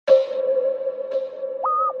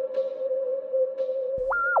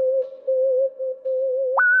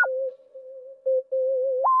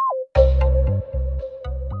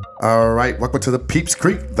All right, welcome to the Peeps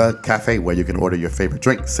Creek, the cafe where you can order your favorite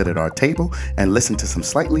drink, sit at our table, and listen to some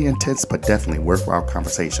slightly intense but definitely worthwhile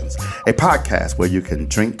conversations. A podcast where you can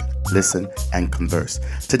drink, listen, and converse.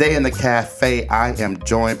 Today in the cafe, I am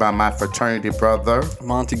joined by my fraternity brother,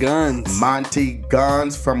 Monty Guns. Monty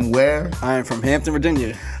Guns from where? I am from Hampton,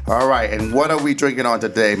 Virginia. All right, and what are we drinking on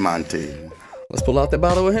today, Monty? Let's pull out that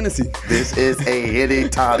bottle of Hennessy. This is a Henny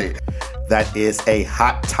Toddy. That is a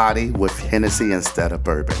hot toddy with Hennessy instead of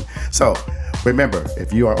bourbon. So remember,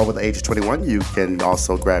 if you are over the age of 21, you can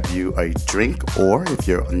also grab you a drink, or if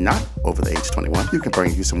you're not over the age of 21, you can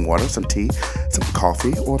bring you some water, some tea, some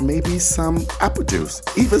coffee, or maybe some apple juice,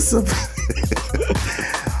 even some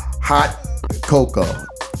hot cocoa.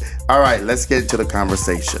 All right, let's get into the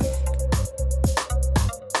conversation.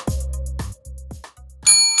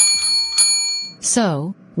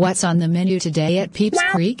 So, what's on the menu today at Peeps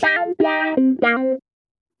Creek?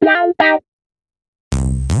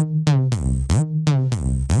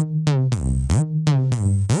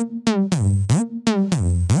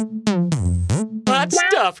 Hot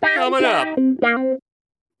stuff coming up.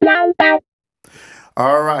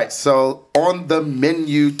 All right, so on the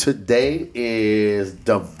menu today is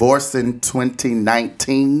Divorcing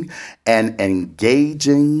 2019 and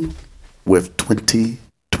Engaging with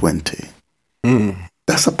 2020.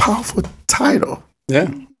 That's a powerful title. Yeah.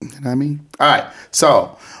 You know what I mean? All right.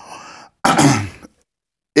 So,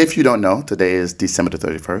 if you don't know, today is December the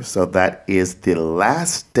 31st. So, that is the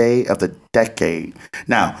last day of the decade.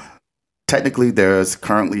 Now, technically, there's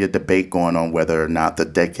currently a debate going on whether or not the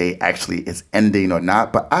decade actually is ending or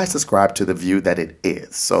not, but I subscribe to the view that it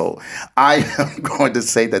is. So I am going to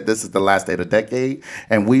say that this is the last day of the decade,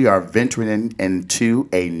 and we are venturing into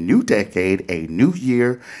a new decade, a new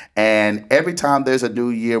year, and every time there's a new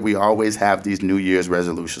year, we always have these New Year's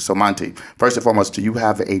resolutions. So Monty, first and foremost, do you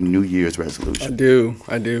have a New Year's resolution? I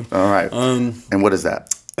do. All right. And what is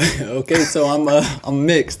that? Okay, so I'm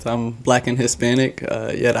mixed. I'm Black and Hispanic,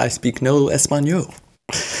 yet I speak no Espanol.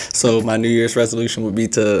 So my New Year's resolution would be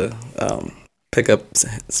to pick up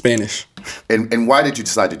Spanish. And why did you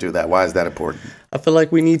decide to do that? Why is that important? I feel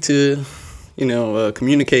like we need to,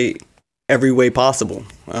 communicate every way possible.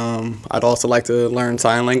 I'd also like to learn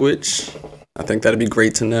sign language. I think that'd be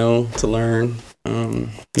great to know, to learn.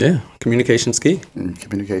 Communication's key.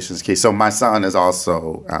 Communication's key. So my son is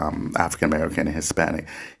also African American and Hispanic.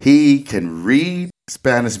 He can read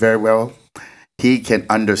Spanish very well. He can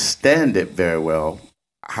understand it very well.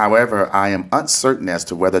 However, I am uncertain as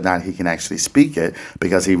to whether or not he can actually speak it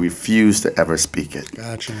because he refused to ever speak it.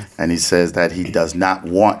 Gotcha. And he says that he does not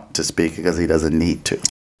want to speak it because he doesn't need to.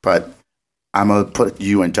 But I'm going to put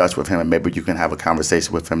you in touch with him, and maybe you can have a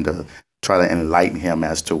conversation with him to try to enlighten him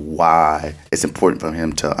as to why it's important for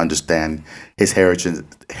him to understand his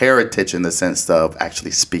heritage in the sense of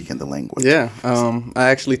actually speaking the language. Yeah, I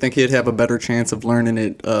actually think he'd have a better chance of learning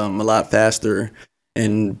it a lot faster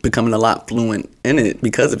and becoming a lot fluent in it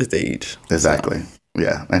because of his age. Exactly. So.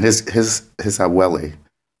 Yeah, and his abuela,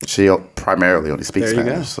 she primarily only speaks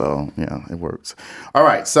Spanish, so yeah, it works. All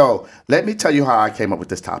right, so let me tell you how I came up with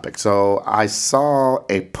this topic. So I saw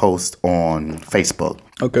a post on Facebook.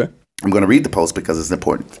 Okay. I'm going to read the post because it's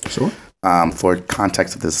important. Sure. For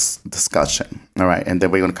context of this discussion. All right. And then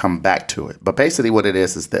we're going to come back to it. But basically what it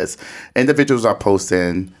is this. Individuals are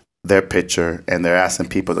posting their picture and they're asking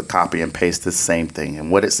people to copy and paste the same thing. And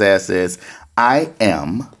what it says is, I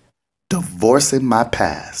am divorcing my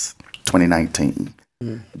past, 2019,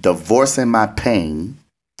 divorcing my pain,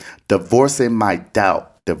 divorcing my doubt,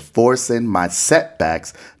 divorcing my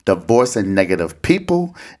setbacks, divorcing negative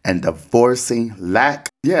people, and divorcing lack.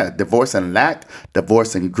 Yeah, divorcing lack,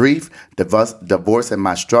 divorcing grief, divorcing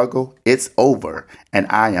my struggle. It's over, and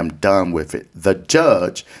I am done with it. The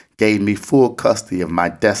judge gave me full custody of my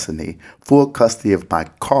destiny, full custody of my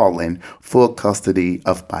calling, full custody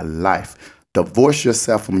of my life. Divorce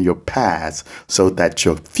yourself from your past so that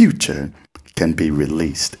your future can be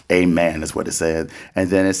released. Amen is what it says.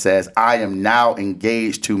 And then it says, I am now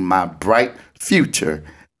engaged to my bright future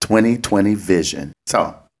 2020 vision.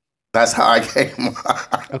 So that's how I came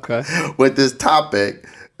with this topic.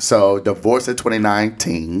 So divorce in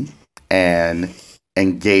 2019 and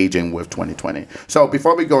engaging with 2020. So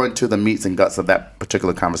before we go into the meats and guts of that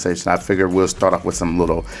particular conversation, I figured we'll start off with some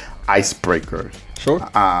little icebreaker. Sure.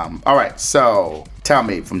 All right. So tell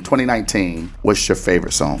me, from 2019, what's your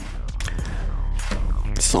favorite song?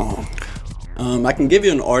 I can give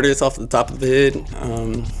you an artist off the top of the head.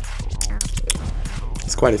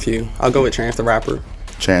 It's quite a few. I'll go with Chance the Rapper.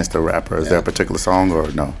 Chance the Rapper. Is there a particular song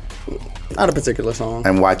or no? Not a particular song.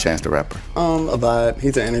 And why Chance the Rapper? A vibe.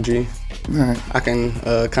 He's an energy. All right. I can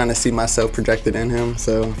kind of see myself projected in him,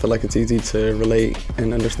 so I feel like it's easy to relate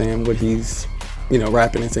and understand what he's,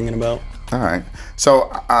 rapping and singing about. All right.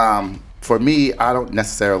 So, for me, I don't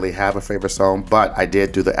necessarily have a favorite song, but I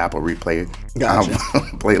did do the Apple Replay Gotcha.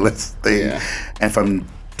 playlist thing. Yeah. And from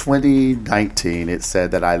 2019, it said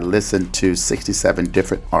that I listened to 67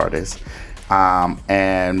 different artists.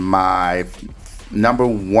 And my number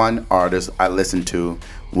one artist I listened to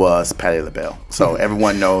was Patti LaBelle. So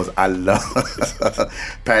everyone knows I love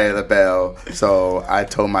Patti LaBelle. So I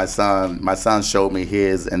told my son showed me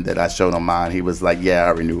his, and then I showed him mine. He was like, yeah, I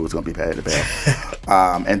already knew it was going to be Patti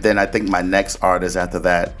LaBelle. And then I think my next artist after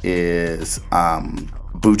that is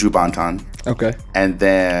Buju Banton. Okay. And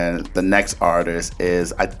then the next artist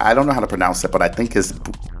is, I don't know how to pronounce it, but I think it's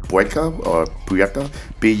Buika or Buika,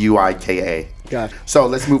 Buika. Gotcha. So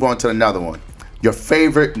let's move on to another one. Your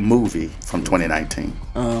favorite movie from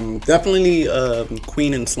 2019? Definitely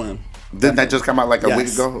Queen and Slim. Didn't that just come out like a week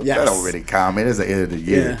Yes, ago? yes. That don't really count. It is the end of the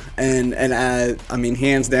year. Yeah, and I mean,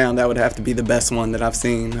 hands down, that would have to be the best one that I've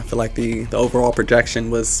seen. I feel like the overall projection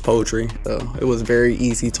was poetry. So it was very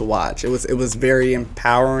easy to watch. It was very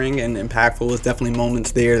empowering and impactful. It was definitely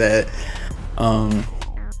moments there that,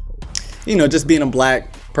 just being a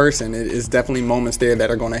black person, it is definitely moments there that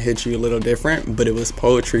are going to hit you a little different. But it was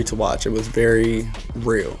poetry to watch. It was very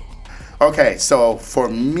real. Okay, so for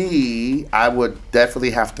me, I would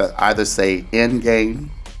definitely have to either say Endgame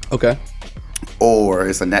Okay. or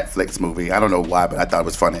it's a Netflix movie. I don't know why, but I thought it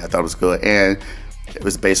was funny. I thought it was good. And it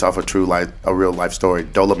was based off a real life story.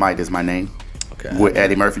 Dolomite Is My Name. Okay. With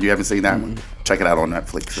Eddie Murphy. You haven't seen that one? Check it out on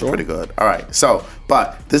Netflix. It's pretty good. All right. So,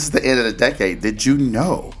 but this is the end of the decade. Did you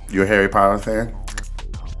know you're a Harry Potter fan?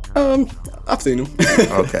 I've seen them.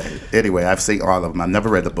 Okay. Anyway, I've seen all of them. I've never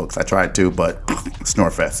read the books. I tried to, but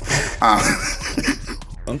Snorefest.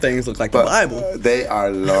 Some things look like the Bible. They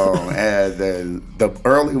are long, and the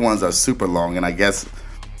early ones are super long. And I guess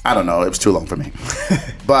I don't know. It was too long for me.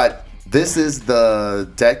 But this is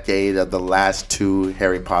the decade of the last two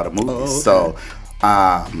Harry Potter movies. Oh,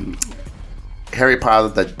 okay. So, Harry Potter: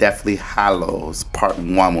 The Deathly Hallows Part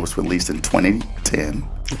 1 was released in 2010,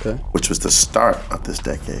 Okay. which was the start of this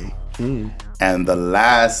decade. And the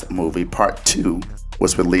last movie, Part 2,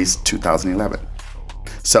 was released 2011.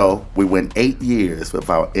 So we went 8 years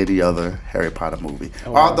without any other Harry Potter movie.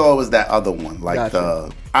 Although it was that other one, like Gotcha.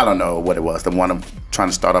 I don't know what it was, the one of trying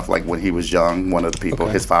to start off like when he was young, one of the people,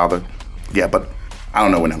 his father. Yeah, but I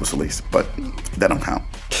don't know when that was released, but that don't count.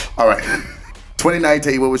 All right.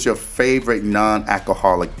 2019, what was your favorite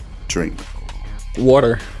non-alcoholic drink?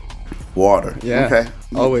 Water. Water. Yeah. Okay.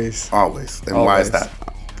 Always. Always. And why is Always. that?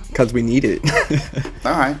 Because we need it.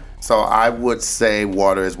 All right. So I would say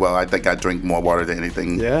water as well. I think I drink more water than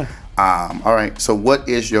anything. Yeah. All right. So what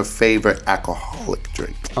is your favorite alcoholic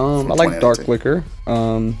drink? I from like dark 2019? liquor.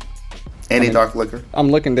 Any dark liquor?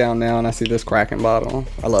 I'm looking down now and I see this Kraken bottle.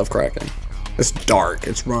 I love Kraken. It's dark.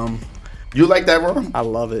 It's rum. You like that rum? I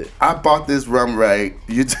love it. I bought this rum, right?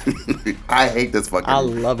 I hate this fucking I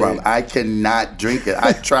love rum. it. I cannot drink it.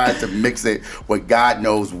 I tried to mix it with God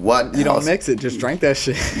knows what. You don't else. mix it. Just drink that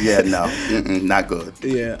shit. Yeah, no. Not good.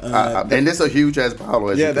 Yeah. And it's a huge ass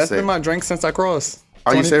bottle, as you Yeah, can that's see. been my drink since I crossed.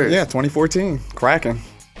 Are you serious? Yeah, 2014. Kraken.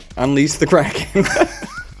 Unleash the Kraken.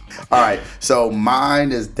 All right. So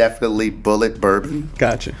mine is definitely Bullet Bourbon.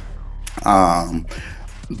 Gotcha.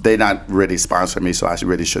 They not really sponsor me, so I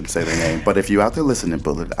really shouldn't say their name. But if you out there listening,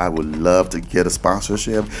 Bullet, I would love to get a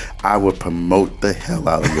sponsorship. I would promote the hell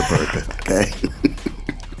out of your bourbon, okay?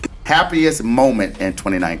 Happiest moment in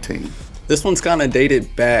 2019. This one's kind of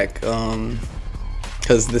dated back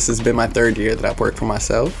because this has been my third year that I've worked for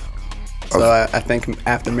myself. So I think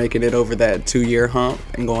after making it over that 2-year hump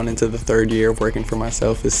and going into the third year of working for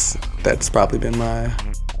myself, that's probably been my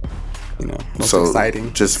most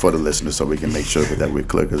exciting. Just for the listeners, so we can make sure that we're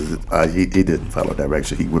clear, because he didn't follow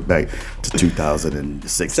direction. He went back to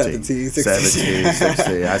 2016. 17,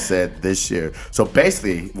 16. I said this year. So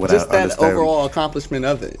basically, what Just I that understand, overall accomplishment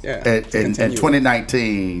of it. Yeah. in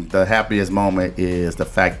 2019, the happiest moment is the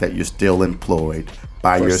fact that you're still employed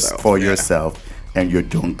for yourself, and you're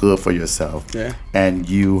doing good for yourself. Yeah. And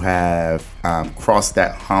you have crossed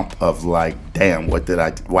that hump of like, damn, why did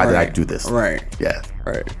I do this? Right. Yeah.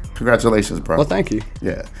 Right. Congratulations, bro. Well, thank you.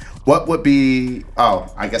 Yeah. What would be,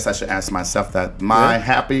 I guess I should ask myself that. My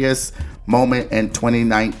happiest moment in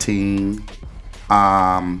 2019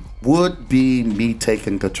 would be me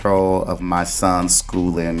taking control of my son's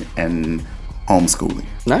schooling and homeschooling.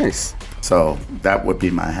 Nice. So that would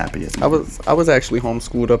be my happiest moment. I was actually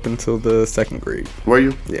homeschooled up until the 2nd grade. Were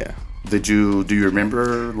you? Yeah. Do you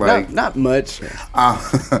remember like Not much.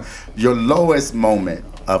 your lowest moment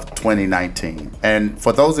of 2019? And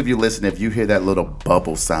for those of you listening, if you hear that little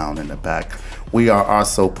bubble sound in the back, we are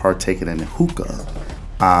also partaking in hookah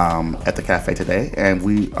at the cafe today, and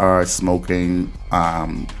we are smoking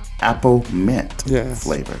apple mint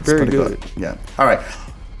flavor. It's very pretty good. Yeah. All right.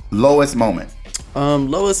 Lowest moment.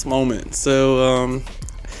 Lowest moment. So,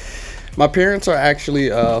 my parents are actually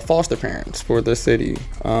foster parents for the city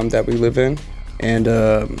that we live in, and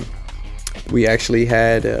we actually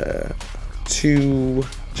had 2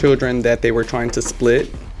 children that they were trying to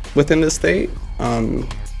split within the state.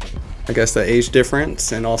 I guess the age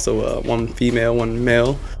difference, and also one female, one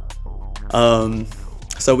male.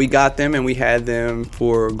 So we got them, and we had them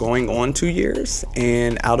for going on 2 years,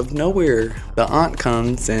 and out of nowhere, the aunt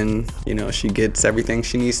comes, and she gets everything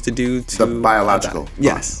she needs to do to The biological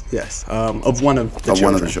aunt. Yes, of one of the children.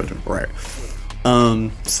 One of the children. Right.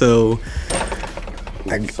 So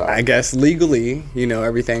I guess legally,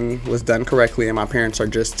 everything was done correctly, and my parents are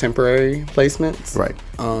just temporary placements. Right.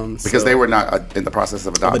 Because they were not in the process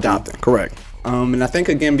of adopting. Correct. And I think,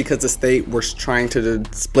 again, because the state was trying to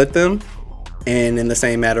split them, and in the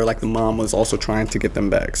same matter, like the mom was also trying to get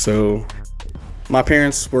them back. So my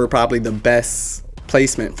parents were probably the best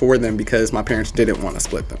placement for them because my parents didn't want to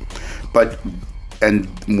split them. And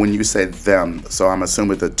when you say them, so I'm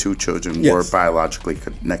assuming the 2 children were biologically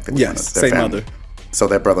connected. Yes, their same family. mother. So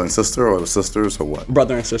they're brother and sister, or sisters, or what?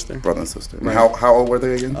 Brother and sister. Brother and sister. Right. How old were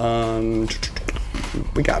they again?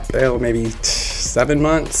 We got Belle maybe 7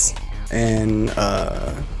 months, and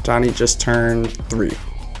Johnny just turned 3.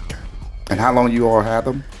 And how long you all had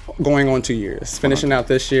them? Going on 2 years. Finishing out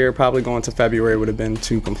this year, probably going to February would have been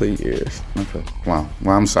 2 complete years. Okay. Wow.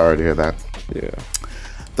 Well, I'm sorry to hear that. Yeah.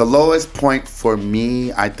 The lowest point for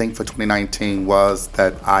me, I think, for 2019 was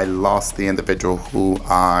that I lost the individual who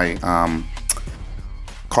I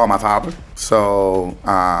call my father. So,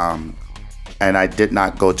 and I did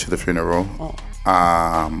not go to the funeral.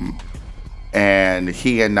 And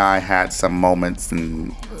he and I had some moments,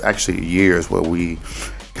 and actually years, where we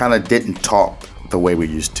kind of didn't talk the way we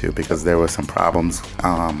used to because there were some problems,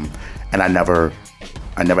 and I never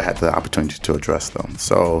had the opportunity to address them.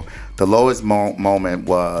 So the lowest moment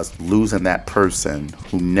was losing that person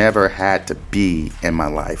who never had to be in my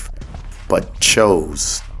life, but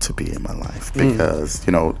chose to be in my life because,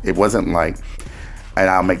 it wasn't like, and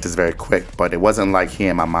I'll make this very quick, but it wasn't like he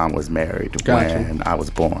and my mom was married when I was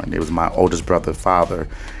born. It was my oldest brother's father.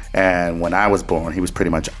 And when I was born, he was pretty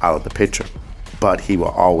much out of the picture. But he will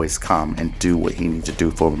always come and do what he needs to do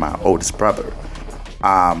for my oldest brother.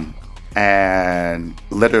 And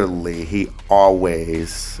literally, he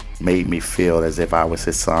always made me feel as if I was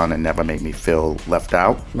his son and never made me feel left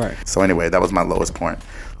out. Right. So anyway, that was my lowest point.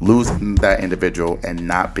 Losing that individual and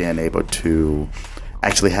not being able to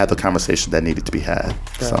actually have the conversation that needed to be had.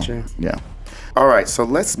 Gotcha. So, yeah. All right, so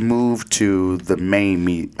let's move to the main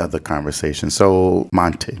meat of the conversation. So,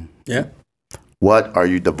 Monty. Yeah. What are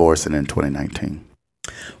you divorcing in 2019?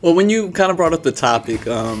 Well, when you kind of brought up the topic,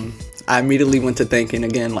 I immediately went to thinking,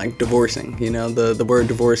 again, like divorcing. The word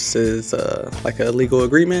divorce is like a legal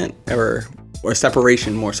agreement or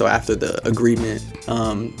separation, more so after the agreement.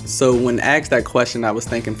 So when asked that question, I was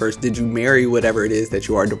thinking first, did you marry whatever it is that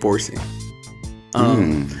you are divorcing?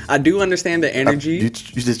 I do understand the energy. You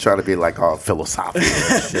just try to be like all philosophical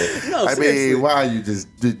and shit. No, I seriously. mean, why you just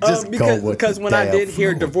go with because when I did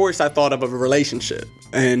hear divorce, I thought of a relationship.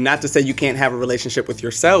 And not to say you can't have a relationship with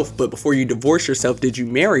yourself, but before you divorce yourself, did you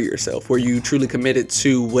marry yourself? Were you truly committed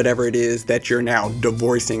to whatever it is that you're now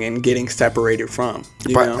divorcing and getting separated from?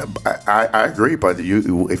 I agree, but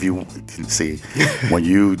if you can see, when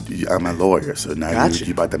I'm a lawyer, so now Gotcha.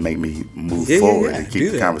 you about to make me move forward and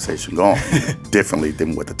keep the conversation going differently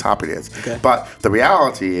than what the topic is. Okay. But the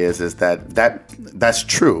reality is that's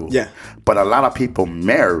true. Yeah. But a lot of people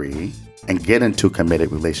marry and get into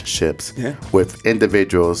committed relationships with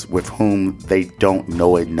individuals with whom they don't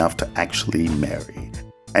know enough to actually marry.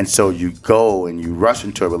 And so you go and you rush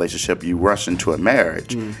into a relationship, you rush into a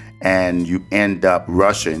marriage, and you end up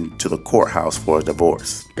rushing to the courthouse for a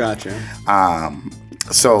divorce. Gotcha.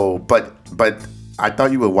 So, but I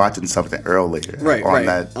thought you were watching something earlier on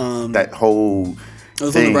that whole I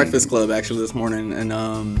was on the Breakfast Club actually this morning, and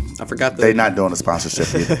I forgot They're not doing a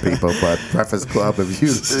sponsorship either, people, but Breakfast Club, if you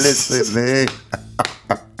listening,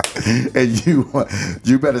 and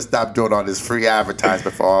you better stop doing all this free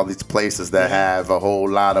advertisement for all these places that have a whole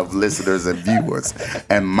lot of listeners and viewers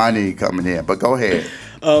and money coming in. But go ahead.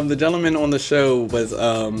 The gentleman on the show was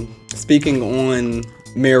speaking on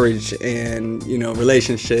marriage and, you know,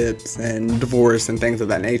 relationships and divorce and things of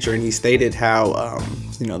that nature. And he stated how,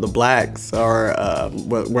 you know, the blacks are,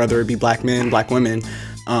 whether it be black men, black women,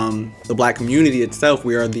 the black community itself,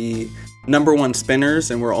 we are the number one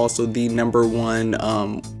spinners, and we're also the number one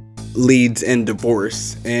leads in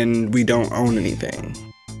divorce, and we don't own anything.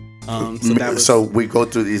 So we go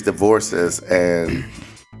through these divorces and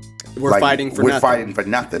we're fighting for we're nothing. Fighting for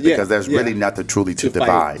nothing because there's really nothing truly to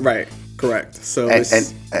divide. Fight. Right. Correct. So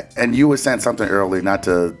and you were saying something earlier, not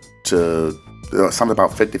to something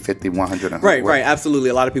about 50-50, 100. Right. Absolutely.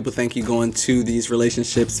 A lot of people think you go into these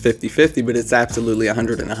relationships 50-50, but it's absolutely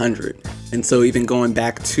 100 and 100. And so even going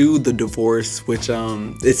back to the divorce, which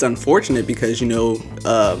it's unfortunate because, you know,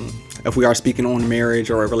 if we are speaking on marriage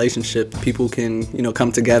or a relationship, people can, you know,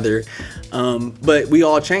 come together. But we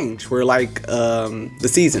all change. We're like the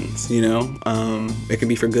seasons, you know. It can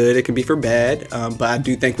be for good, it can be for bad. But I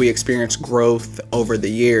do think we experience growth over the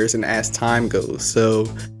years and as time goes. So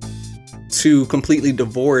to completely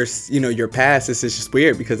divorce, you know, your past is just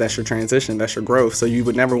weird because that's your transition, that's your growth. So you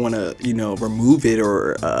would never want to, you know, remove it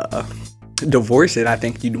or divorce it. I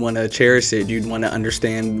think you'd want to cherish it. You'd want to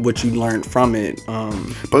understand what you learned from it.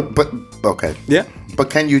 But okay. Yeah. But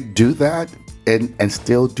can you do that and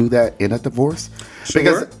still do that in a divorce? Sure.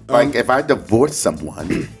 Because like if I divorce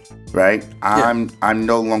someone, right? I'm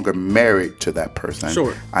no longer married to that person.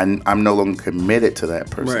 Sure. I'm no longer committed to that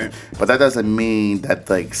person. Right. But that doesn't mean that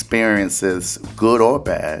the experiences, good or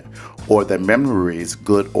bad, or the memories,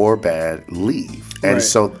 good or bad, leave. And Right.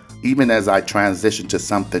 so even as I transition to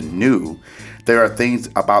something new, there are things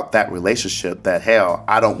about that relationship that, hell,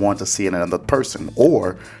 I don't want to see in another person.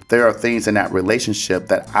 Or there are things in that relationship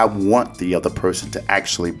that I want the other person to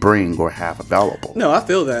actually bring or have available. No, I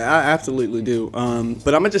feel that. I absolutely do. But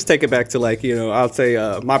I'm going to just take it back to, like, you know, I'll say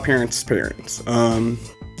my parents' parents. I'm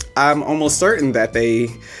almost certain that they,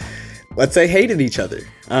 let's say, hated each other.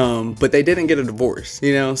 But they didn't get a divorce,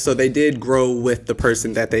 you know, so they did grow with the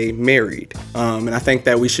person that they married. And I think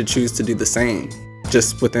that we should choose to do the same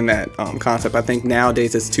just within that concept. I think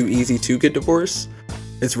nowadays it's too easy to get divorced.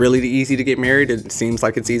 It's really easy to get married. It seems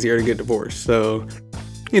like it's easier to get divorced. So,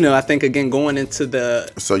 you know, I think, again, going into the...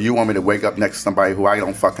 So you want me to wake up next to somebody who I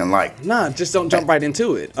don't fucking like? Nah, just don't jump right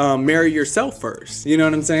into it. Marry yourself first. You know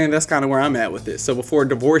what I'm saying? That's kind of where I'm at with it. So before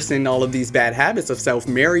divorcing all of these bad habits of self,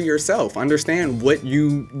 marry yourself. Understand what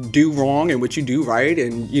you do wrong and what you do right,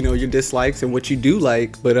 and, you know, your dislikes and what you do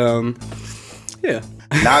like. But, yeah.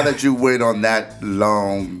 Now that you went on that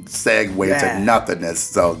long segue to nothingness,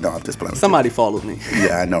 so no, I'm just playing. Somebody followed me.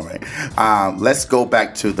 Yeah, I know, right? Let's go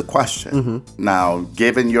back to the question. Mm-hmm. Now,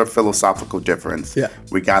 given your philosophical difference,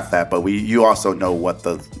 we got that, but you also know what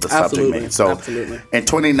the subject means. So, in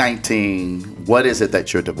 2019, what is it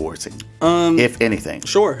that you're divorcing, if anything?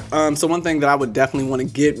 Sure. So one thing that I would definitely want to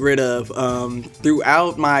get rid of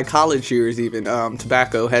throughout my college years, even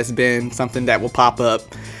tobacco has been something that will pop up.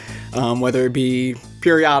 Whether it be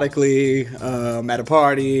periodically at a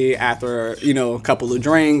party, after, you know, a couple of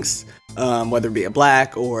drinks, whether it be a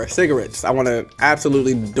black or cigarettes. I want to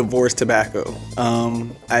absolutely divorce tobacco.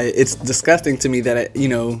 It's disgusting to me that, you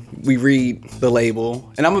know, we read the label,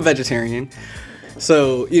 and I'm a vegetarian.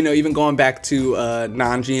 So, you know, even going back to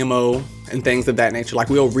non-GMO and things of that nature, like,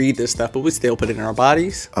 we'll read this stuff, but we still put it in our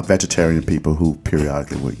bodies. A vegetarian people who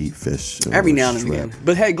periodically will eat fish every now and again.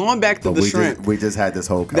 But hey, going back to the shrimp, we just had this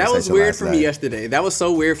whole conversation. That was weird for me yesterday. That was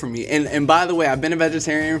so weird for me. And by the way, I've been a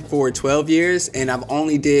vegetarian for 12 years, and I've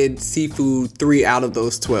only did seafood 3 out of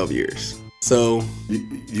those 12 years. So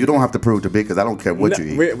you don't have to prove to me, because I don't care what you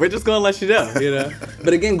eat. We're just gonna let you know, you know.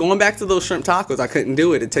 But again, going back to those shrimp tacos, I couldn't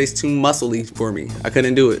do it. It tastes too muscly for me. I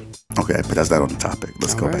couldn't do it. Okay, but that's not on the topic.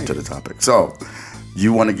 Let's go back to the topic. So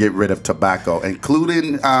you want to get rid of tobacco,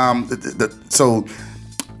 including so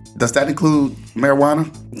does that include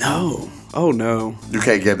marijuana? No. Oh no. You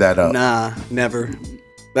can't give that up. Nah, never.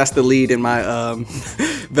 That's the lead in my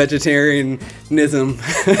vegetarianism.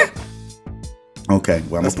 Okay,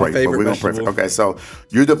 well, I'm going to pray. We're going to pray. Okay, so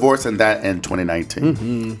you're divorcing that in 2019.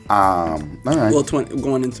 Mm-hmm. All right. Well,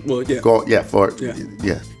 going into,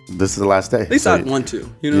 yeah. This is the last day. At least I want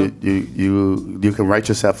to, you know. You can write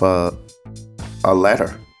yourself a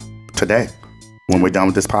letter today when we're done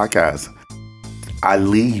with this podcast. I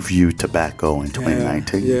leave you tobacco in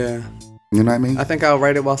 2019. Yeah. You know what I mean? I think I'll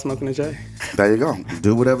write it while smoking a J. There you go.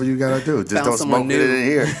 Do whatever you gotta do. Just don't smoke it in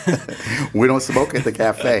here. We don't smoke at the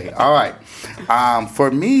cafe. All right. For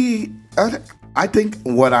me, I think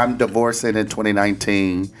what I'm divorcing in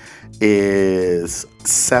 2019 is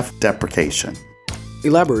self-deprecation.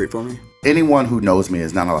 Elaborate for me. anyone who knows me,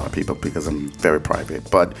 is not a lot of people because I'm very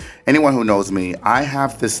private, but anyone who knows me, I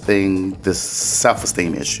have this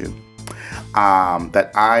self-esteem issue,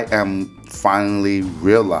 that I am finally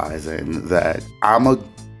realizing that I'm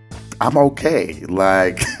okay.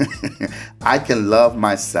 Like, I can love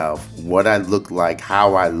myself, what I look like,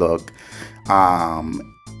 how I look,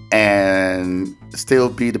 and still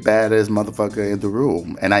be the baddest motherfucker in the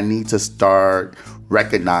room. And I need to start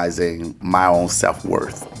recognizing my own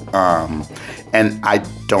self-worth. And I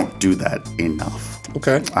don't do that enough.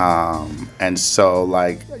 Okay. And so,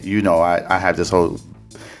 like, I have this whole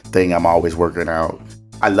thing. I'm always working out.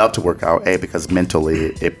 I love to work out, because mentally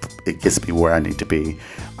it gets me where I need to be.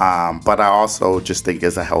 But I also just think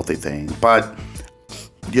it's a healthy thing. But,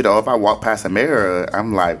 if I walk past a mirror,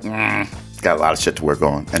 I'm like, got a lot of shit to work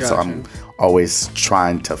on. And so I'm always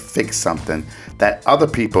trying to fix something that other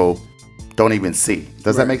people don't even see.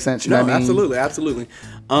 Does that make sense? You know what I mean? Absolutely.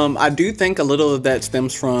 I do think a little of that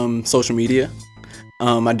stems from social media.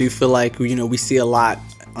 I do feel like, we see a lot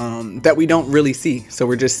that we don't really see. So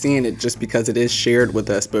we're just seeing it just because it is shared with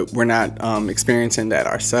us, but we're not experiencing that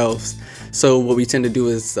ourselves. So what we tend to do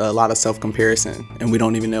is a lot of self-comparison, and we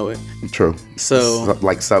don't even know it. True. So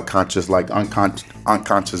like subconscious, like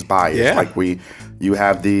unconscious bias. Yeah. Like you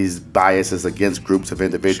have these biases against groups of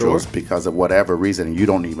individuals because of whatever reason, and you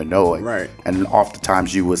don't even know it. Right. And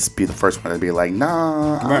oftentimes you would be the first one to be like,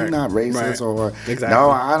 nah, I'm not racist, or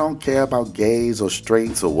no, I don't care about gays or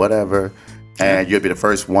straights or whatever. And you'll be the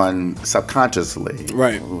first one subconsciously,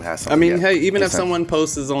 who has something. I mean, hey, even if someone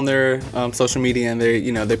posts on their social media and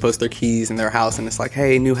they post their keys in their house and it's like,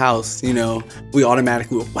 hey, new house, we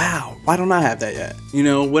automatically go, wow, why don't I have that yet?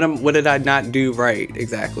 What did I not do right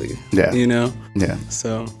exactly? Yeah. Yeah.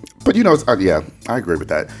 So. But I agree with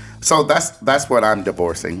that. So that's what I'm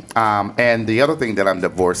divorcing. And the other thing that I'm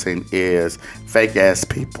divorcing is fake ass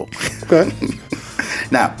people. Okay.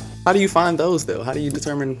 Now. How do you find those, though? How do you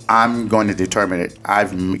determine? I'm going to determine it.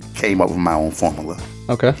 I've came up with my own formula.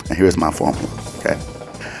 Okay. And here's my formula. Okay.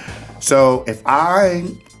 So if I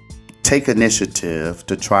take initiative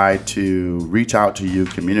to try to reach out to you,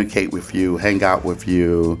 communicate with you, hang out with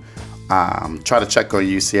you, try to check on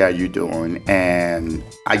you, see how you're doing, and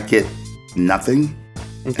I get nothing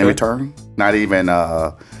in return, not even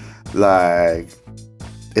like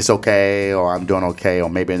it's okay, or I'm doing okay, or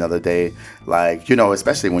maybe another day. Like,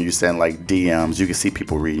 especially when you send like DMs, you can see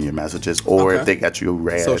people reading your messages, or if they got you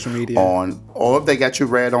read social media or if they got you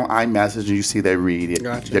read on iMessage and you see they read it,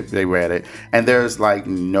 Gotcha. they read it, and there's like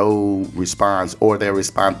no response, or they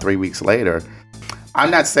respond 3 weeks later. I'm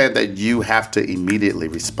not saying that you have to immediately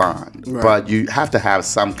respond, but you have to have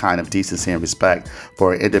some kind of decency and respect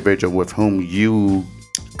for an individual with whom you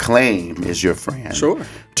claim is your friend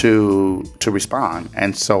to respond.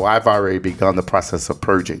 And so I've already begun the process of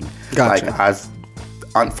purging. Gotcha. Like, I've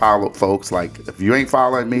unfollowed folks. Like, if you ain't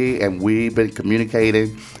following me and we've been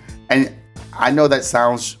communicating, and I know that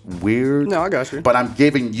sounds weird. No, I got you. But I'm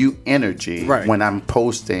giving you energy when I'm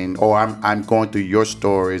posting, or I'm going through your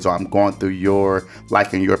stories, or I'm going through your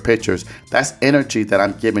liking your pictures. That's energy that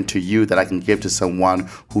I'm giving to you that I can give to someone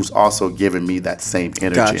who's also giving me that same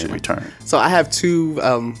energy in return. So I have two,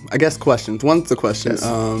 questions. One's the question. Yes.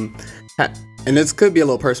 And this could be a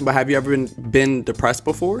little personal, but have you ever been depressed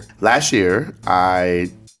before? Last year,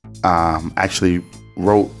 I actually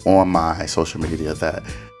wrote on my social media that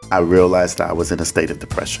I realized that I was in a state of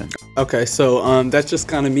depression. Okay, so that's just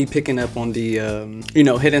kind of me picking up on the,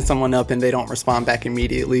 hitting someone up and they don't respond back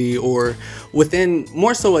immediately, or within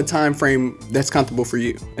more so a time frame that's comfortable for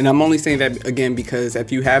you. And I'm only saying that again because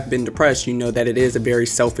if you have been depressed, you know that it is a very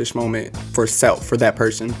selfish moment for that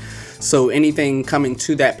person. So anything coming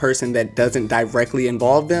to that person that doesn't directly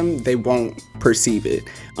involve them, they won't perceive it.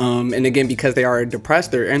 And again, because they are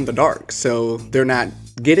depressed, they're in the dark. So they're not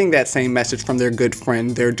getting that same message from their good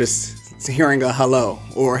friend. They're just hearing a hello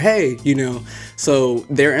or hey, so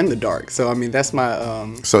they're in the dark. So I mean, that's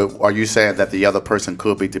my So are you saying that the other person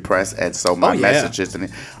could be depressed, and so my message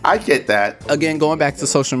isn't? I get that. Again, going back to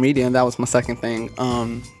social media, and that was my second thing.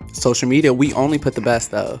 Social media, we only put the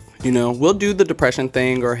best of. We'll do the depression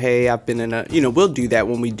thing, or hey, I've been in a, we'll do that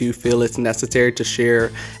when we do feel it's necessary to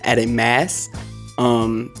share at a mass.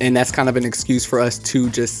 And that's kind of an excuse for us to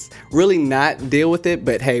just really not deal with it,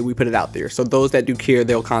 but hey, we put it out there. So those that do care,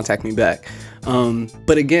 they'll contact me back.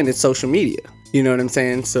 But again, it's social media. You know what I'm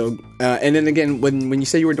saying? So, and then again, when you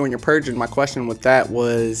say you were doing your purging, my question with that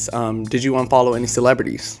was, did you unfollow any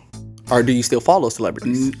celebrities? Or do you still follow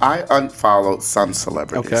celebrities? I unfollowed some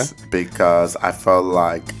celebrities because I felt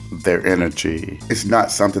like their energy is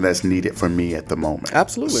not something that's needed for me at the moment.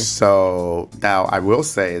 Absolutely. So now I will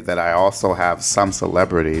say that I also have some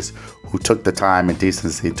celebrities who took the time and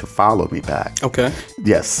decency to follow me back. Okay.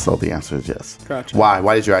 Yes, so the answer is yes. Gotcha. Why?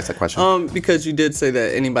 Why did you ask that question? Because you did say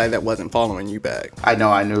that anybody that wasn't following you back. I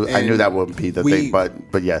knew that wouldn't be the thing,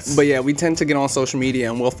 but yes. But yeah, we tend to get on social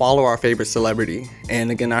media and we'll follow our favorite celebrity.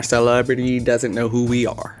 And again, our celebrity doesn't know who we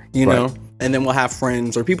are, you know? And then we'll have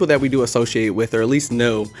friends or people that we do associate with or at least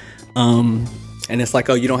know. And it's like,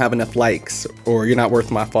 oh, you don't have enough likes or you're not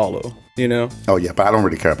worth my follow, you know? Oh, yeah, but I don't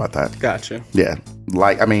really care about that. Gotcha. Yeah.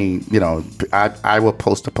 Like, I mean, you know, I will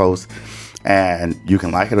post a post and you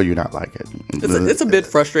can like it or you not like it. It's a bit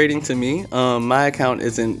frustrating to me. My account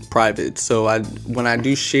isn't private. So when I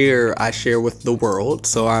do share, I share with the world.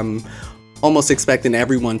 So I'm almost expecting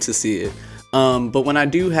everyone to see it. But when I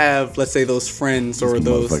do have, let's say, those friends or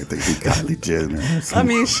those, think he Kylie Jenner. I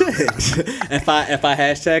mean, shit. if I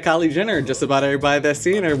hashtag Kylie Jenner, just about everybody that's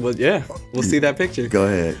seeing her, well, yeah, we'll see that picture. Go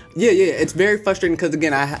ahead. Yeah, it's very frustrating because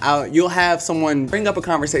again, you'll have someone bring up a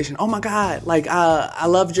conversation. Oh my God, like I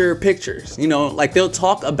loved your pictures. You know, like they'll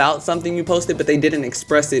talk about something you posted, but they didn't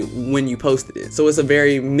express it when you posted it. So it's a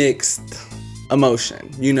very mixed emotion,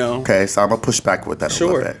 you know? Okay, so I'm gonna push back with that a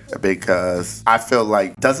little bit because I feel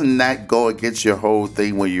like doesn't that go against your whole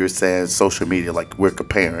thing when you're saying social media, like we're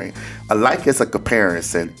comparing? A like is a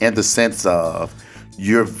comparison in the sense of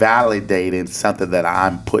you're validating something that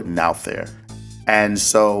I'm putting out there. And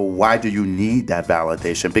so why do you need that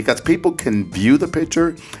validation? Because people can view the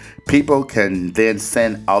picture, people can then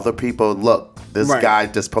send other people, look, this guy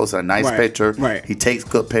just posted a nice picture. Right. He takes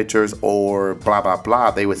good pictures or blah, blah, blah.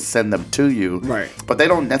 They would send them to you. Right. But they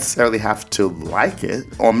don't necessarily have to like it.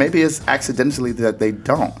 Or maybe it's accidentally that they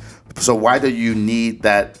don't. So why do you need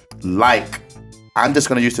that like? I'm just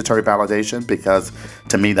going to use the term validation because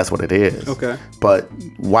to me that's what it is. Okay. But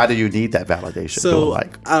why do you need that validation?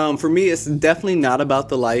 So, for me, it's definitely not about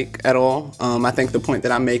the like at all. I think the point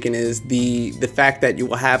that I'm making is the fact that you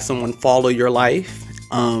will have someone follow your life.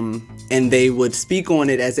 And they would speak on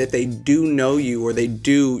it as if they do know you or they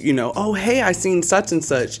do, you know, oh, hey, I seen such and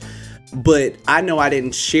such. But I know I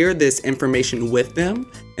didn't share this information with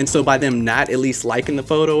them. And so by them not at least liking the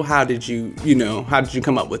photo, how did you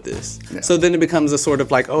come up with this? Yeah. So then it becomes a sort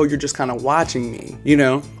of like, oh, you're just kind of watching me, you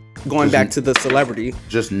know? Going back to the celebrity.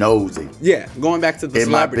 Just nosy. Yeah, going back to the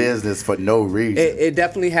celebrity. In my business for no reason. It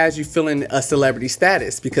definitely has you feeling a celebrity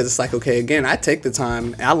status because it's like, okay, again, I take the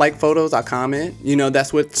time. I like photos. I comment. You know,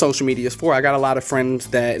 that's what social media is for. I got a lot of friends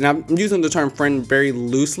that, and I'm using the term friend very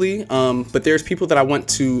loosely, but there's people that I went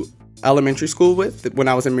to elementary school with when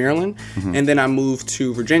I was in Maryland, and then I moved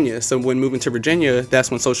to Virginia. So when moving to Virginia, that's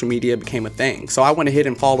when social media became a thing. So I went ahead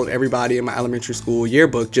and followed everybody in my elementary school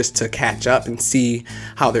yearbook just to catch up and see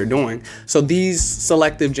how they're doing. So these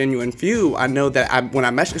selective, genuine few, I know that when I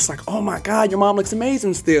met, it's like, oh my God, your mom looks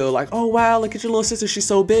amazing still. Like, oh wow, look at your little sister, she's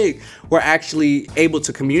so big. We're actually able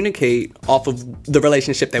to communicate off of the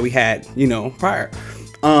relationship that we had, you know, prior.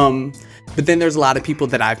 But then there's a lot of people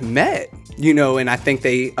that I've met, you know, and I think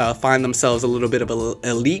they find themselves a little bit of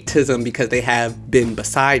elitism because they have been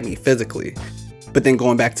beside me physically. But then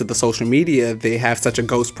going back to the social media, they have such a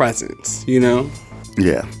ghost presence, you know?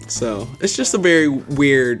 Yeah. So it's just a very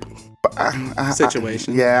weird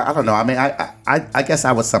situation. I don't know. I mean, I guess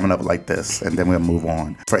I would sum it up like this, and then we'll move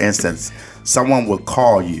on. For instance, someone would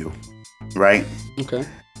call you, right? Okay.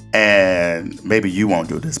 And maybe you won't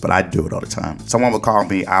do this, but I do it all the time. Someone will call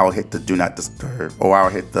me, I'll hit the do not disturb, or I'll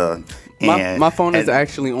hit the end. My phone is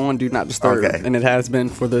actually on do not disturb, and it has been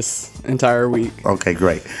for this entire week. Okay,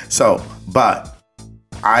 great. So, but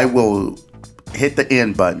I will hit the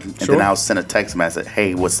end button, and then I'll send a text message,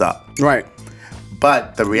 hey, what's up? Right.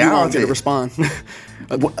 But the reality... You won't get to respond.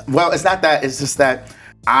 Well, it's not that. It's just that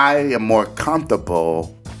I am more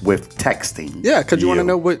comfortable with texting. Yeah, because you want to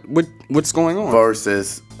know what's going on.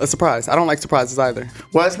 Versus a surprise. I don't like surprises either.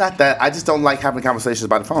 Well, it's not that. I just don't like having conversations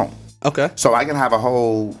by the phone. Okay. So I can have a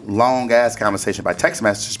whole long-ass conversation by text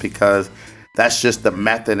message because that's just the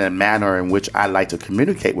method and manner in which I like to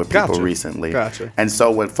communicate with people recently. Gotcha. And so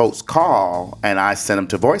when folks call and I send them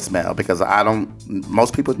to voicemail because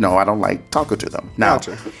most people know I don't like talking to them. Now,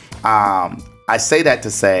 gotcha. I say that to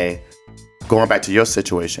say, going back to your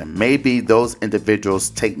situation, maybe those individuals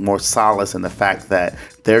take more solace in the fact that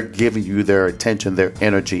they're giving you their attention, their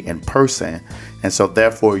energy in person. And so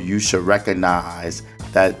therefore you should recognize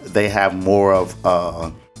that they have more of,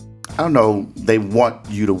 they want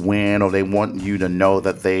you to win, or they want you to know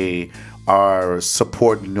that they are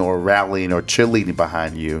supporting or rallying or cheerleading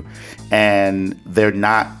behind you. And they're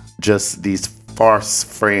not just these sparse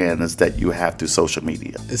friends that you have through social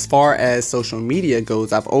media? As far as social media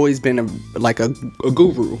goes, I've always been a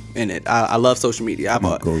guru in it. I love social media. I'm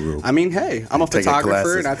a guru. I mean, hey, I'm a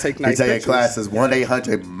photographer and I take nice He's taking pictures. classes,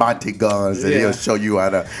 1-800 Monty Guns, and Yeah. he'll show you how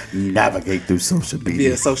to navigate through social Be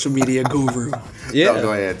media. a social media guru. Yeah. No,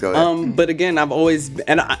 go ahead. But again, I've always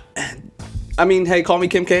I mean, hey, call me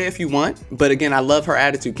Kim K if you want. But again, I love her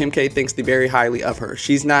attitude. Kim K thinks very highly of her.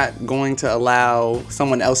 She's not going to allow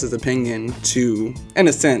someone else's opinion to, in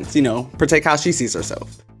a sense, partake how she sees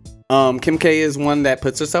herself. Kim K is one that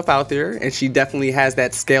puts herself out there, and she definitely has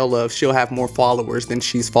that scale of she'll have more followers than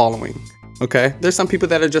she's following. Okay, there's some people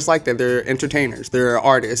that are just like that. They're entertainers. They're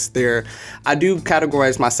artists. I do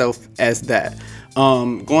categorize myself as that.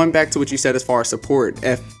 Going back to what you said as far as support,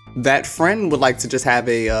 if that friend would like to just have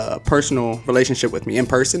a personal relationship with me in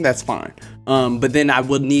person, that's fine. But then I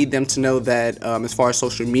would need them to know that as far as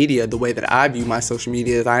social media, the way that I view my social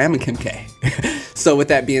media is I am a Kim K. So with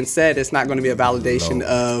that being said, it's not going to be a validation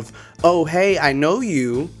of, oh, hey, I know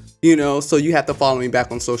you, so you have to follow me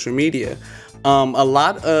back on social media. A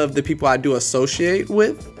lot of the people I do associate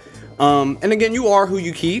with, and again, you are who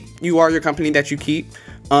you keep. You are your company that you keep.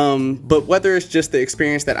 But whether it's just the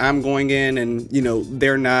experience that I'm going in and,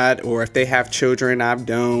 they're not, or if they have children, I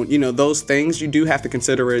don't, those things, you do have to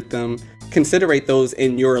considerate those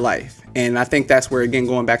in your life. And I think that's where, again,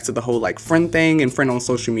 going back to the whole friend thing and friend on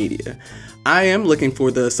social media. I am looking for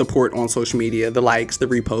the support on social media, the likes, the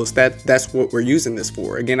reposts. That's what we're using this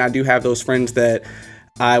for. Again, I do have those friends that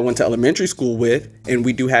I went to elementary school with, and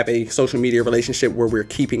we do have a social media relationship where we're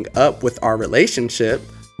keeping up with our relationship.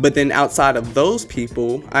 But then outside of those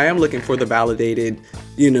people, I am looking for the validated,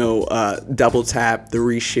 double tap, the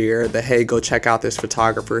reshare, the hey, go check out this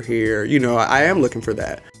photographer here. I am looking for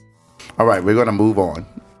that. All right, we're going to move on.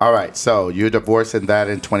 All right, so you're divorcing that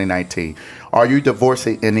in 2019. Are you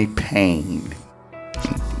divorcing any pain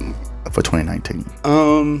for 2019?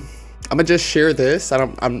 I'm gonna just share this. I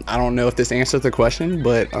don't know if this answers the question,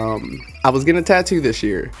 but I was getting a tattoo this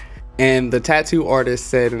year, and the tattoo artist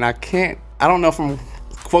said, and I don't know if I'm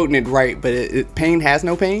quoting it right, but pain has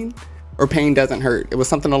no pain, or pain doesn't hurt. It was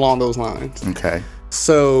something along those lines. Okay.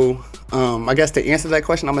 So I guess to answer that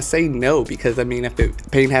question, I'm gonna say no, because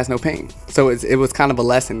if pain has no pain, so it was kind of a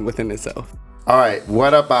lesson within itself. All right.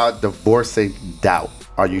 What about divorcing doubt?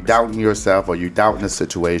 Are you doubting yourself? Are you doubting the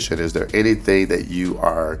situation? Is there anything that you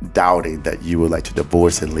are doubting that you would like to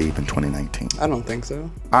divorce and leave in 2019? I don't think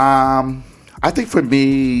so. I think for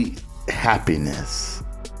me, happiness.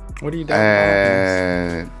 What are you doubting?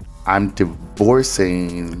 And I'm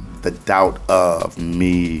divorcing the doubt of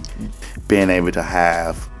me being able to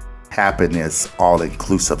have happiness,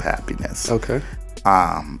 all-inclusive happiness. Okay.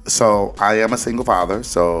 So I am a single father,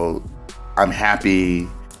 so I'm happy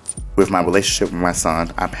with my relationship with my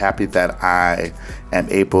son. I'm happy that I am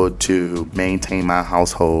able to maintain my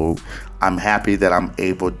household. I'm happy that I'm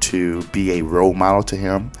able to be a role model to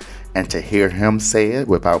him and to hear him say it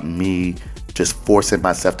without me just forcing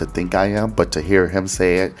myself to think I am, but to hear him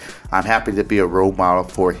say it. I'm happy to be a role model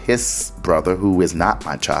for his brother, who is not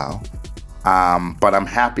my child. But I'm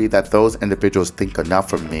happy that those individuals think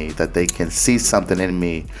enough of me that they can see something in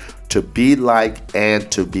me to be like and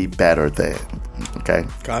to be better than. Okay?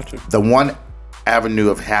 Gotcha. The one avenue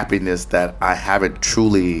of happiness that I haven't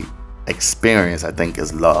truly experienced, I think,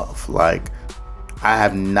 is love. Like, I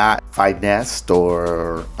have not finessed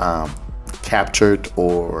or captured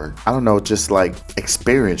or, I don't know, just like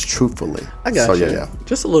experienced truthfully. I got you. Yeah.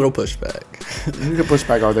 Just a little pushback. You can push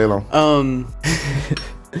back all day long.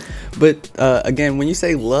 But again, when you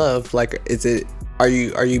say love, like, are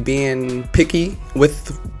you being picky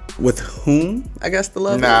with whom? I guess the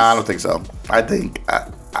love. Nah, is? I don't think so. I think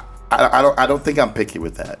I don't think I'm picky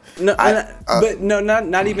with that. No, but no,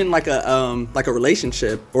 not even like a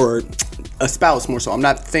relationship or a spouse. More so, I'm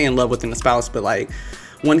not saying love within a spouse, but like,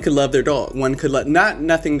 one could love their dog. One could love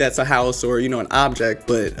nothing that's a house or an object,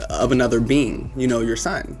 but of another being. Your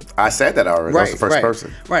son. I said that already. Right, that's the first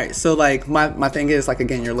person. Right. So like my thing is, like,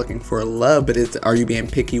 again, you're looking for love, but are you being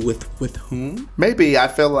picky with whom? Maybe I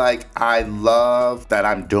feel like I love that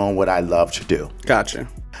I'm doing what I love to do. Gotcha.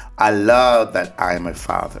 I love that I am a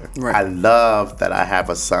father. Right. I love that I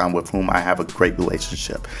have a son with whom I have a great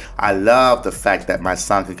relationship. I love the fact that my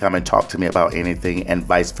son can come and talk to me about anything, and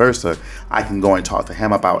vice versa. I can go and talk to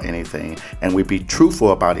him about anything, and we be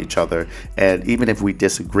truthful about each other. And even if we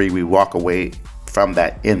disagree, we walk away from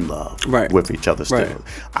that in love with each other still. Right.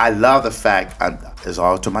 I love the fact, it's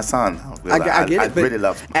all to my son. I get it. I really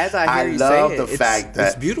love him. As I hear you say it,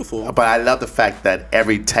 it's beautiful. But I love the fact that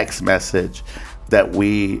every text message that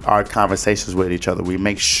our conversations with each other, we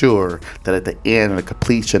make sure that at the end, the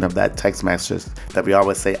completion of that text message, that we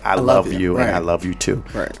always say, I love you, right. and I love you too.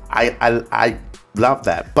 Right. I love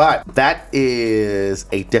that. But that is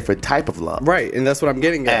a different type of love. Right, and that's what I'm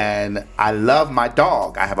getting at. And I love my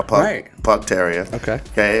dog. I have a pug terrier.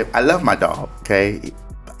 Okay. I love my dog. Okay.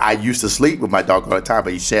 I used to sleep with my dog all the time,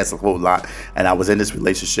 but he sheds a whole lot. And I was in this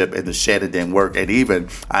relationship, and the shedding didn't work. And even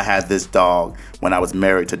I had this dog when I was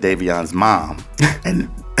married to Davion's mom. And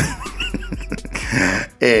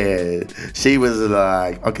and she was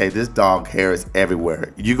like, okay, this dog hair is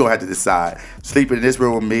everywhere. You're going to have to decide, sleeping in this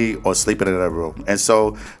room with me or sleeping in another room. And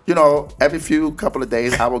so, every couple of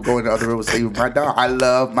days, I would go in the other room and sleep with my dog. I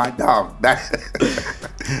love my dog.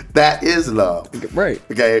 That is love. Right.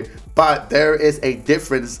 Okay. But there is a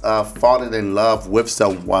difference of falling in love with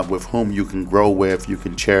someone with whom you can grow with, you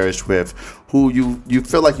can cherish with, who you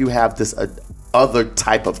feel like you have this other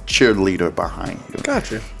type of cheerleader behind you.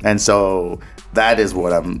 Gotcha. And so that is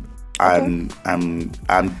what I'm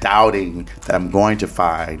doubting that I'm going to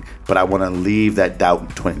find, but I want to leave that doubt in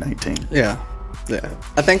 2019. Yeah.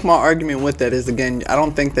 I think my argument with that is, again, I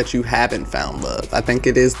don't think that you haven't found love. I think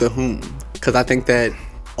it is the whom, because I think that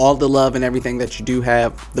all the love and everything that you do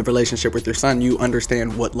have, the relationship with your son, you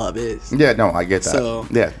understand what love is. Yeah, no, I get that. So,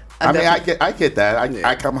 yeah. I get that.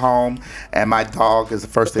 I come home and my dog is the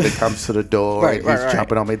first thing that comes to the door. Right, and he's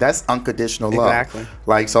jumping on me. That's unconditional love. Exactly.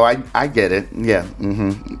 Like, so I get it. Yeah.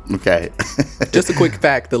 Mm-hmm. Okay. Just a quick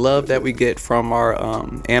fact: the love that we get from our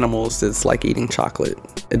animals is like eating chocolate.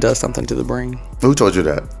 It does something to the brain. Who told you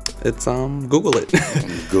that? It's Google it.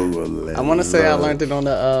 Google it. I want to say I learned it on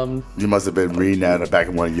the You must have been reading that in the back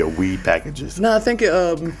of one of your weed packages. No, I think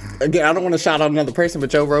again, I don't want to shout out another person,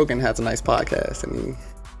 but Joe Rogan has a nice podcast, and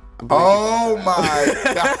oh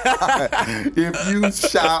my God. If you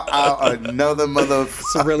shout out another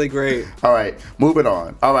it's really great. All right, moving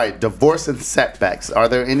on. All right, divorce and setbacks. Are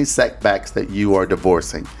there any setbacks that you are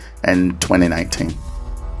divorcing in 2019?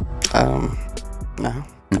 No.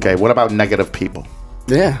 Okay, what about negative people?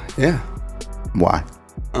 Yeah. Why?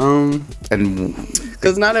 And And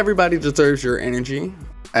because not everybody deserves your energy.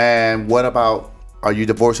 and what about, are you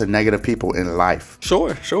divorcing negative people in life?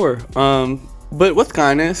 Sure. But with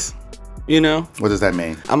kindness, What does that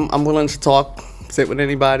mean? I'm willing to talk, sit with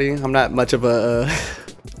anybody. I'm not much of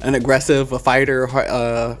an aggressive, a fighter,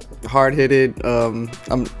 hard-headed.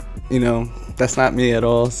 That's not me at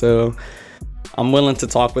all. So I'm willing to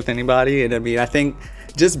talk with anybody. And I think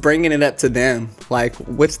just bringing it up to them, like,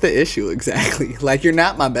 what's the issue exactly? Like, you're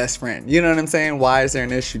not my best friend. You know what I'm saying? Why is there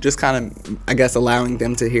an issue? Just kind of, I guess, allowing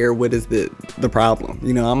them to hear what is the problem.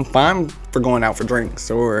 I'm fine for going out for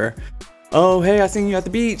drinks or, oh, hey, I seen you at the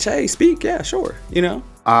beach. Hey, speak. Yeah, sure.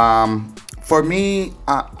 For me,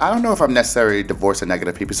 I don't know if I'm necessarily divorcing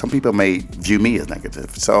negative people. Some people may view me as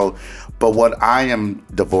negative. So, but what I am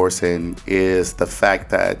divorcing is the fact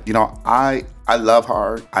that, I love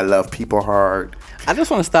hard. I love people hard. I just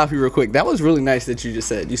want to stop you real quick. That was really nice that you just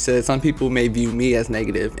said. You said some people may view me as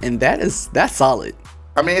negative, and that's solid.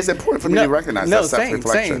 I mean, it's important for me to recognize that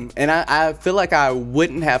self-reflection. Same. And I feel like I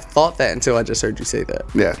wouldn't have thought that until I just heard you say that.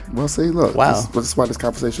 Yeah. Well, see, look. Wow. This is why this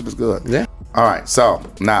conversation is good. Yeah. All right. So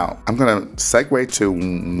now I'm going to segue to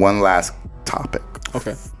one last topic.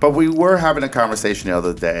 Okay. But we were having a conversation the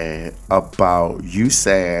other day about you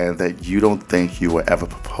saying that you don't think you will ever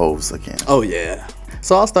propose again. Oh, yeah.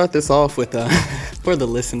 So I'll start this off with, for the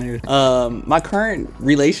listener, my current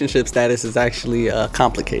relationship status is actually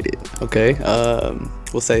complicated, okay?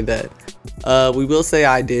 We'll say that. We will say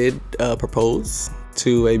I did propose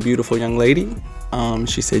to a beautiful young lady.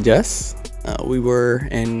 She said yes. We were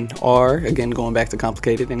and are, again, going back to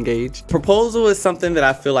complicated, engaged. Proposal is something that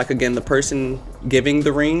I feel like, again, the person giving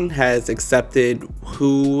the ring has accepted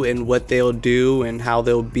who and what they'll do and how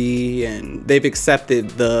they'll be, and they've accepted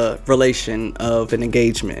the relation of an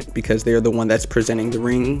engagement because they're the one that's presenting the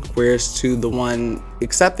ring, whereas to the one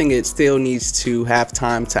accepting it still needs to have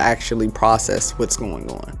time to actually process what's going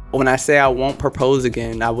on. When I say I won't propose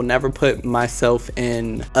again, I will never put myself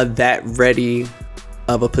in that ready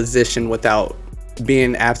of a position without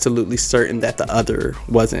being absolutely certain that the other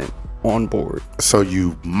wasn't on board. So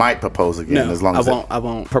you might propose again as long as I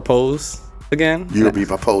won't propose again. You'll be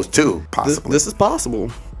proposed to, possibly. This is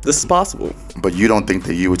possible. But you don't think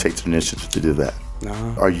that you would take the initiative to do that? No.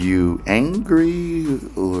 Are you angry,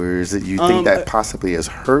 or is it you think that possibly is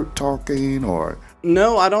hurt talking, or?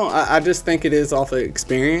 No, I don't. I just think it is off of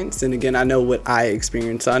experience. And again, I know what I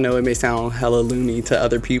experienced. I know it may sound hella loony to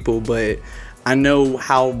other people, but I know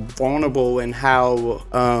how vulnerable and how,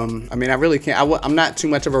 I mean, I really can't, I'm not too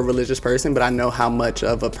much of a religious person, but I know how much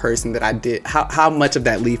of a person that I did, how much of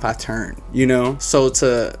that leaf I turned, you know? So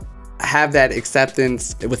to have that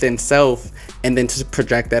acceptance within self and then to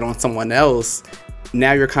project that on someone else,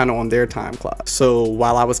 now you're kind of on their time clock. So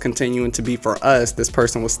while I was continuing to be for us, this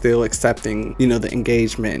person was still accepting, you know, the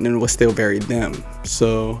engagement, and it was still very them.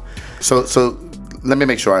 So let me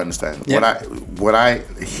make sure I understand. Yeah. What I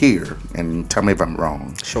hear, and tell me if I'm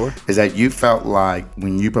wrong. Sure. Is that you felt like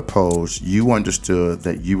when you proposed, you understood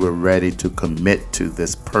that you were ready to commit to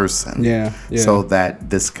this person. Yeah. So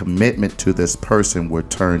that this commitment to this person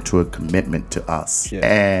would turn to a commitment to us. Yeah.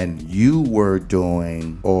 And you were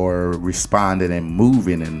doing or responding and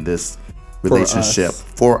moving in this relationship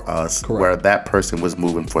for us, Correct. where that person was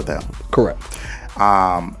moving for them. Correct.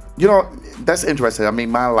 You know, that's interesting. I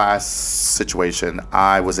mean, my last situation,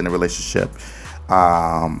 I was in a relationship,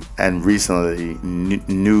 and recently,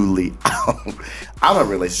 newly out of a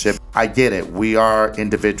relationship. I get it. We are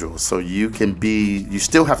individuals, so you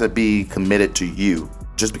still have to be committed to you.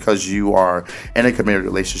 Just because you are in a committed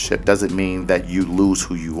relationship doesn't mean that you lose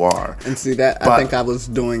who you are. And see that, I think I was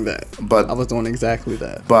doing that. But I was doing exactly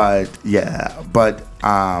that.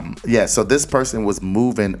 So this person was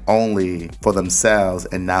moving only for themselves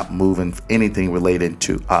and not moving for anything related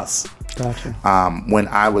to us. Gotcha. When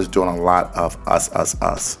I was doing a lot of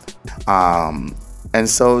us. And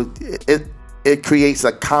so it creates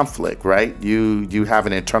a conflict, right? You have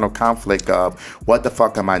an internal conflict of what the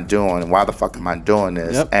fuck am I doing? Why the fuck am I doing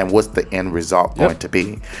this? Yep. And what's the end result going to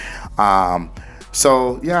be?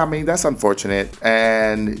 So yeah, I mean, that's unfortunate.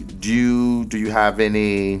 And do you have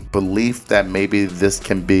any belief that maybe this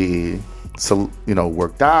can be,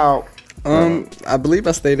 worked out? I believe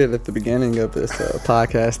I stated at the beginning of this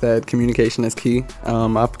podcast that communication is key.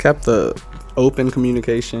 I've kept the open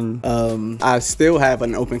communication. I still have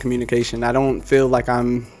an open communication. I don't feel like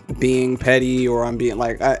I'm being petty or I'm being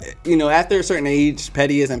like, after a certain age,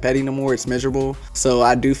 petty isn't petty no more. It's miserable. So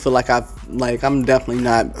I do feel like I'm definitely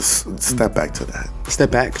not. Step back to that.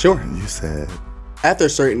 Step back, sure. You said after a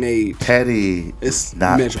certain age, petty it's is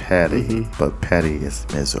not miserable. petty, but petty is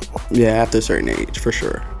miserable. Yeah, after a certain age, for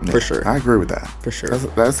sure. Yeah, For sure. I agree with that. For sure.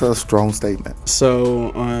 That's a strong statement.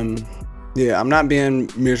 So, yeah, I'm not being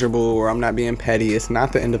miserable or I'm not being petty. It's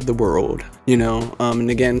not the end of the world,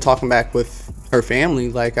 And again, talking back with her family,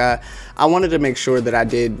 like I wanted to make sure that I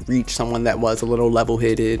did reach someone that was a little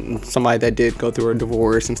level-headed and somebody that did go through a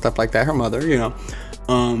divorce and stuff like that. Her mother,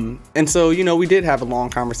 And so, we did have a long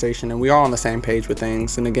conversation and we are on the same page with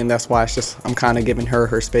things. And again, that's why I'm kind of giving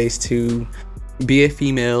her space to be a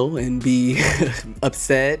female and be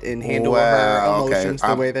upset and handle her emotions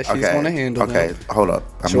the way that she's going to handle them. Okay, hold up.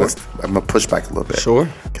 I'm going to push back a little bit. Sure.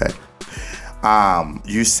 Okay.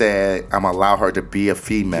 You said I'm going to allow her to be a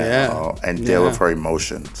female and deal with her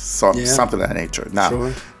emotions. So something of that nature.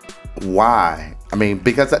 Now, why? I mean,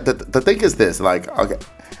 because the thing is this,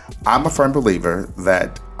 I'm a firm believer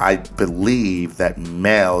that I believe that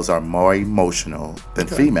males are more emotional than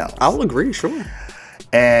females. I'll agree, sure.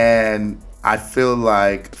 And I feel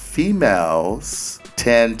like females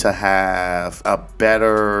tend to have a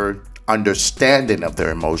better understanding of their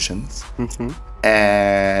emotions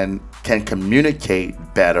and can communicate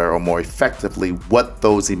better or more effectively what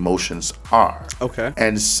those emotions are. Okay.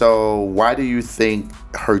 And so why do you think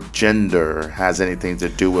her gender has anything to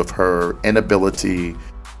do with her inability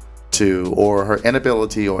or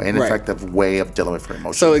ineffective way of dealing with her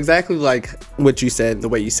emotions? So exactly like what you said, the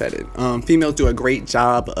way you said it. Females do a great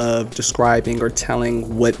job of describing or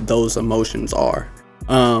telling what those emotions are.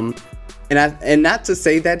 And not to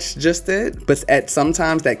say that's just it, but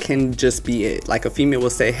sometimes that can just be it. Like a female will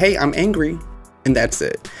say, "Hey, I'm angry," and that's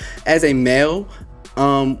it. As a male,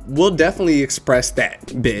 we'll definitely express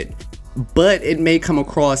that bit, but it may come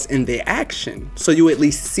across in the action. So you at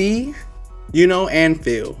least see, and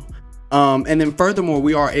feel. And then furthermore,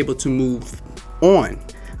 we are able to move on.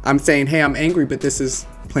 I'm saying, hey, I'm angry, but this is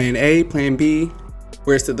plan A, plan B.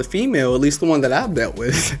 Whereas to the female, at least the one that I've dealt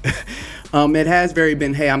with, it has very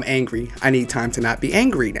been, hey, I'm angry. I need time to not be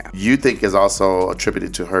angry now. You think is also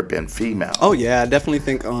attributed to her being female? Oh, yeah. I definitely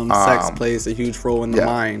think sex plays a huge role in the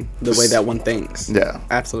mind, the way that one thinks. Yeah.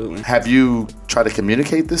 Absolutely. Have you tried to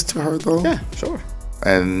communicate this to her, though? Yeah, sure.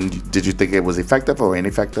 And did you think it was effective or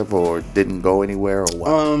ineffective or didn't go anywhere or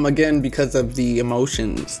what? Again, because of the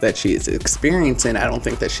emotions that she is experiencing, I don't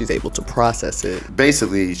think that she's able to process it.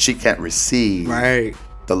 Basically, she can't receive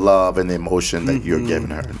the love and the emotion that you're giving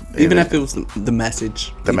her. Even if it was the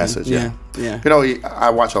message. The message, yeah. Yeah. I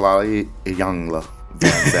watch a lot of Young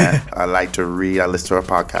things that I like to read. I listen to her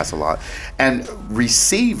podcast a lot. And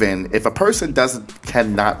receiving, if a person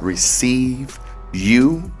cannot receive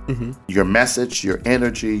you, your message, your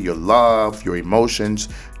energy, your love, your emotions,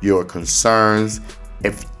 your concerns,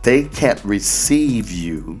 if they can't receive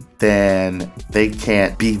you, then they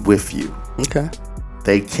can't be with you. Okay.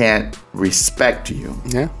 They can't respect you.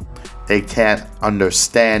 Yeah. They can't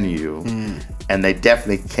understand you. And they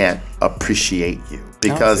definitely can't appreciate you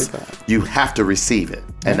because you have to receive it.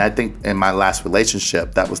 Yeah. And I think in my last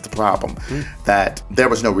relationship, that was the problem, that there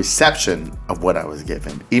was no reception of what I was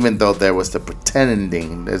given, even though there was the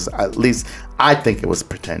pretending, at least I think it was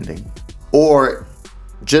pretending, or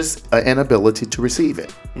just an inability to receive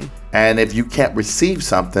it. And if you can't receive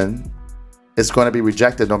something, it's going to be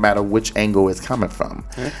rejected no matter which angle it's coming from.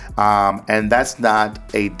 And that's not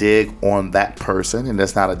a dig on that person, and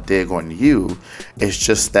that's not a dig on you. It's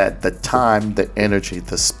just that the time, the energy,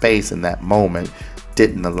 the space in that moment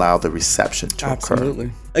didn't allow the reception to Absolutely.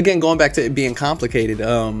 occur. Again, going back to it being complicated,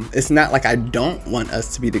 it's not like I don't want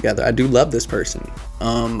us to be together. I do love this person.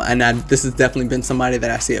 And this has definitely been somebody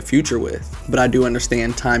that I see a future with. But I do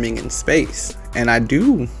understand timing and space. And I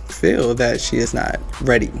do feel that she is not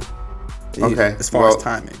ready. Okay. As far as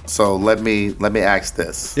timing. So let me ask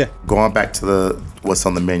this. Yeah. Going back to what's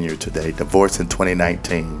on the menu today, divorce in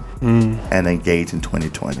 2019 and engage in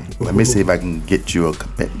 2020. Let me see if I can get you a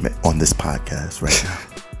commitment on this podcast right now.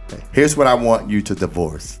 Okay. Here's what I want you to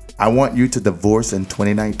divorce. I want you to divorce in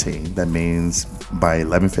 2019. That means by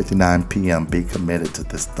 11:59 p.m. be committed to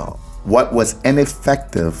this thought. What was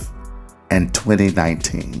ineffective in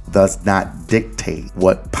 2019 does not dictate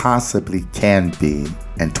what possibly can be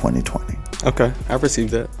in 2020. Okay, I received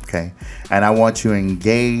that. Okay, and I want you to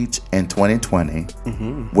engage in 2020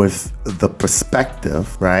 with the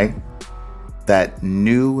perspective, right, that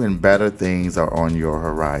new and better things are on your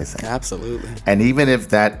horizon. Absolutely. And even if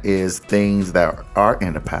that is things that are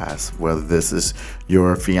in the past, whether this is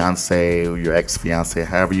your fiance or your ex-fiance,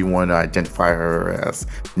 however you want to identify her as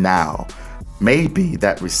now, maybe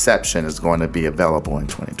that reception is going to be available in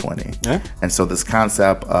 2020. Yeah. And so this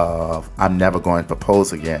concept of I'm never going to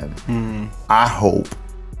propose again, I hope,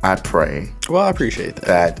 I pray Well, I appreciate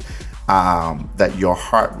that. that your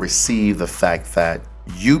heart receive the fact that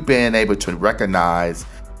you being able to recognize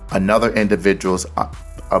another individual's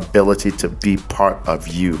ability to be part of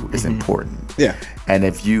you is important. Yeah. And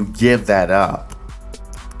if you give that up,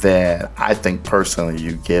 then I think personally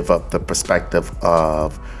you give up the perspective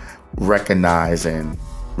of recognizing,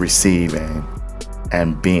 receiving,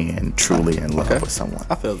 and being truly in love with someone.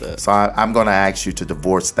 I feel that. So I'm going to ask you to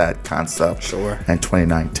divorce that concept in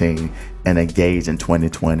 2019 and engage in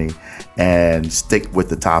 2020 and stick with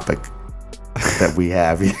the topic that we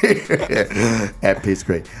have here at Peace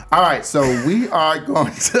Creek. All right, so we are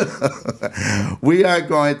going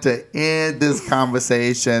to end this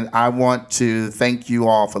conversation. I want to thank you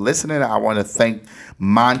all for listening. I want to thank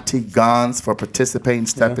Monty Guns for participating,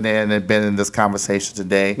 stepping in, and being in this conversation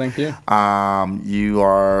today. Thank you. You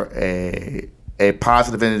are a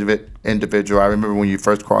positive individual. I remember when you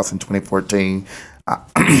first crossed in 2014.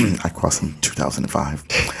 I crossed in 2005.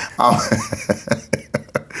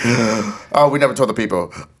 Oh, we never told the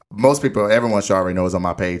people. Most people, everyone should already know is on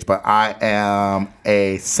my page, but I am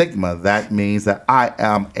a Sigma. That means that I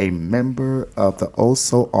am a member of the oh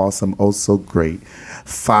so awesome, oh so great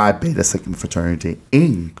Phi Beta Sigma Fraternity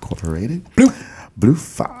Incorporated. Blue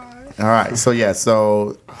Phi. All right. So yeah.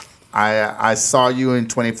 So I saw you in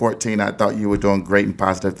 2014. I thought you were doing great and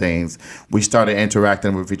positive things. We started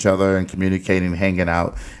interacting with each other and communicating, hanging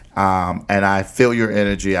out. And I feel your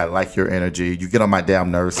energy. I like your energy. You get on my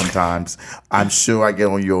damn nerves sometimes. I'm sure I get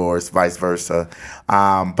on yours, vice versa.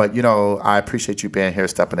 But, you know, I appreciate you being here,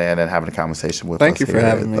 stepping in and having a conversation with us. Thank you for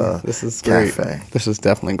having me. This is great. This is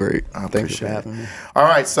definitely great. Thank you for having me. All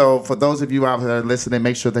right. So for those of you out there listening,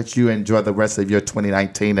 make sure that you enjoy the rest of your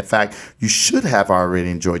 2019. In fact, you should have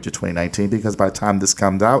already enjoyed your 2019 because by the time this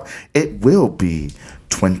comes out, it will be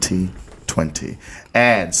 2020.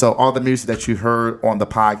 And so all the music that you heard on the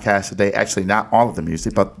podcast today, actually not all of the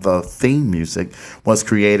music, but the theme music was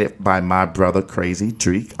created by my brother Crazy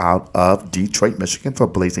Dreek out of Detroit, Michigan for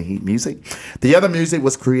Blazing Heat Music. The other music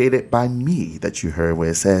was created by me that you heard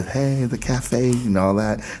where it said, hey, the cafe and all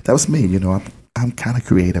that. That was me. You know, I'm kind of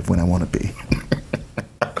creative when I want to be.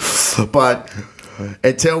 But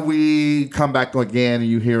until we come back again and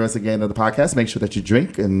you hear us again on the podcast, make sure that you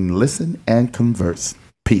drink and listen and converse.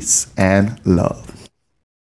 Peace and love.